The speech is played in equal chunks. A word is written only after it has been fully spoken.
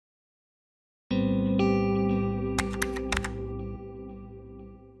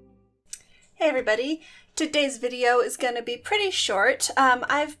Hey everybody, today's video is going to be pretty short.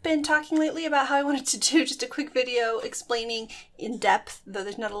 I've been talking lately about how I wanted to do just a quick video explaining in depth, though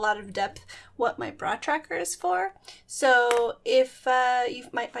there's not a lot of depth, what my bra tracker is for. So if you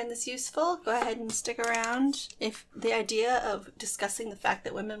might find this useful, go ahead and stick around. If the idea of discussing the fact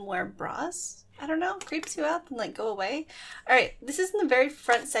that women wear bras, I don't know, creeps you out, then like go away. Alright, this is in the very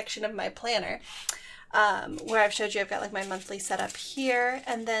front section of my planner. Where I've showed you I've got like my monthly setup here,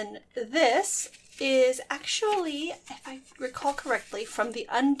 and then this is actually, if I recall correctly, from the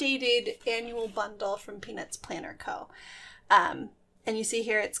undated annual bundle from Peanuts Planner Co. And you see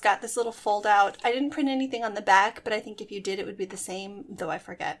here it's got this little fold out. I didn't print anything on the back, but I think if you did it would be the same, though I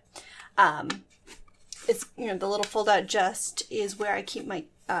forget. It's, you know, the little fold out just is where I keep my,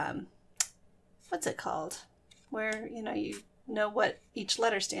 what's it called? Where, you know what each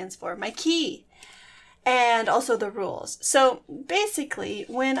letter stands for. My key! And also the rules. So basically,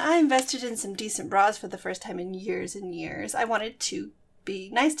 when I invested in some decent bras for the first time in years and years, I wanted to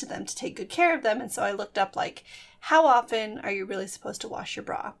be nice to them, to take good care of them. And so I looked up like, how often are you really supposed to wash your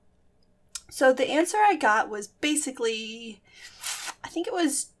bra? So the answer I got was basically, I think it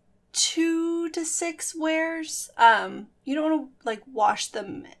was 2 to 6 wears. You don't want to like wash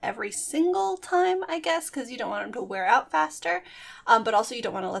them every single time, I guess, because you don't want them to wear out faster. But also you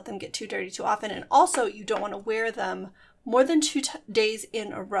don't want to let them get too dirty too often. And also you don't want to wear them more than 2 days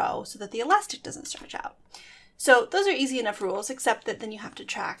in a row so that the elastic doesn't stretch out. So those are easy enough rules, except that then you have to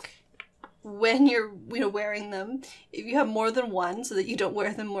track when you're wearing them. If you have more than one, so that you don't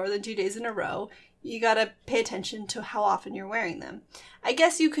wear them more than 2 days in a row, you gotta pay attention to how often you're wearing them. I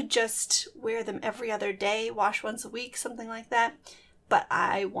guess you could just wear them every other day, wash once a week, something like that. But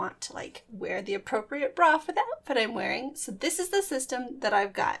I want to like wear the appropriate bra for the outfit I'm wearing. So this is the system that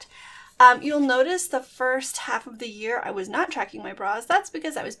I've got. You'll notice the first half of the year I was not tracking my bras. That's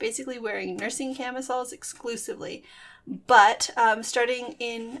because I was basically wearing nursing camisoles exclusively. But starting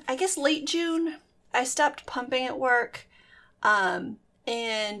in, I guess, late June, I stopped pumping at work.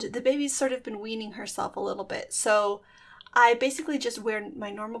 And the baby's sort of been weaning herself a little bit. So I basically just wear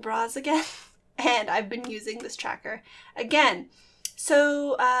my normal bras again. And I've been using this tracker again.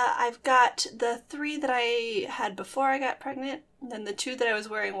 So I've got the 3 that I had before I got pregnant, and then the 2 that I was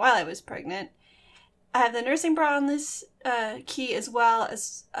wearing while I was pregnant. I have the nursing bra on this key, as well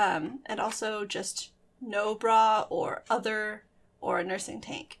as, and also just no bra or other, or a nursing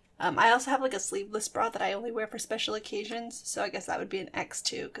tank. I also have like a sleeveless bra that I only wear for special occasions, so I guess that would be an X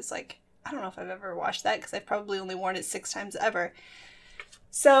too, because like, I don't know if I've ever washed that, because I've probably only worn it 6 times ever.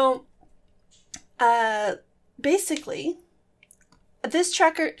 So, basically, this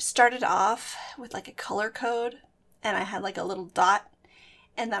tracker started off with like a color code, and I had like a little dot,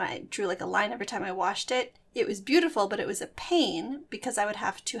 and then I drew like a line every time I washed it. It was beautiful, but it was a pain, because I would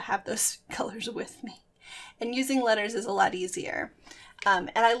have to have those colors with me. And using letters is a lot easier.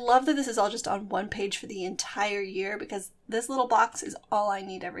 And I love that this is all just on one page for the entire year, because this little box is all I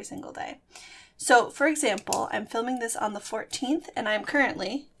need every single day. So, for example, I'm filming this on the 14th, and I'm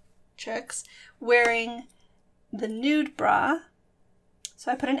currently, checks, wearing the nude bra.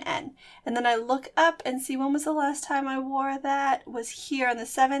 So I put an N. And then I look up and see when was the last time I wore that. It was here on the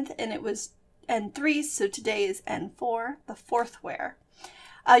 7th, and it was N3, so today is N4, the 4th wear.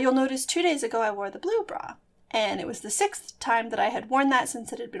 You'll notice 2 days ago I wore the blue bra. And it was the 6th time that I had worn that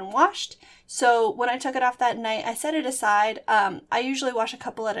since it had been washed. So when I took it off that night, I set it aside. I usually wash a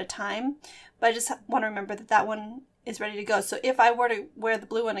couple at a time, but I just want to remember that that one is ready to go. So if I were to wear the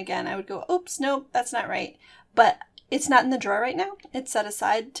blue one again, I would go, oops, nope, that's not right. But it's not in the drawer right now. It's set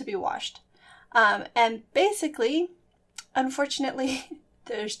aside to be washed. And basically, unfortunately,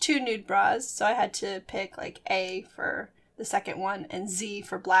 there's 2 nude bras, so I had to pick like A for the second one, and Z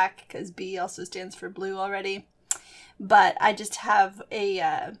for black, because B also stands for blue already. But I just have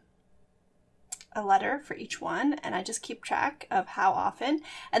a letter for each one, and I just keep track of how often.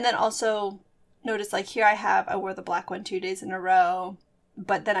 And then also notice, like here I wore the black one 2 days in a row,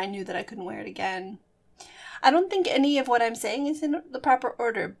 but then I knew that I couldn't wear it again. I don't think any of what I'm saying is in the proper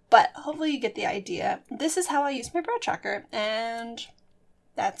order, but hopefully you get the idea. This is how I use my bra tracker, and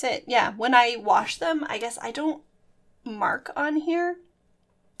that's it. Yeah, when I wash them, I guess I don't mark on here,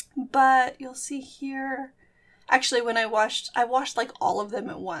 but you'll see here, actually when I washed like all of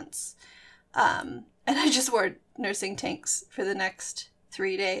them at once, and I just wore nursing tanks for the next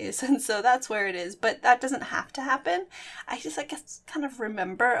 3 days, and so that's where it is. But that doesn't have to happen. I guess kind of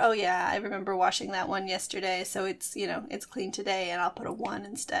remember, oh yeah, I remember washing that one yesterday, so it's, it's clean today, and I'll put a 1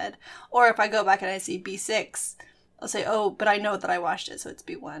 instead. Or if I go back and I see B6, I'll say, oh, but I know that I washed it, so it's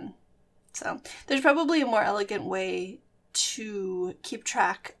B1. So there's probably a more elegant way to keep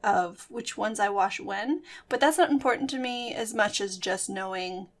track of which ones I wash when, but that's not important to me as much as just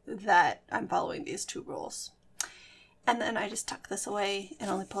knowing that I'm following these 2 rules. And then I just tuck this away and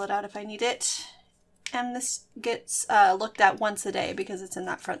only pull it out if I need it. And this gets looked at once a day because it's in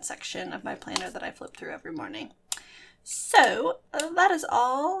that front section of my planner that I flip through every morning. So that is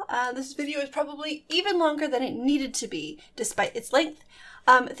all. This video is probably even longer than it needed to be despite its length.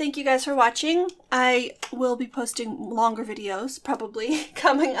 Thank you guys for watching. I will be posting longer videos probably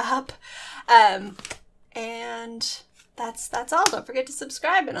coming up. And that's all. Don't forget to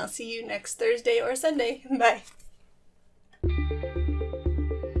subscribe, and I'll see you next Thursday or Sunday. Bye.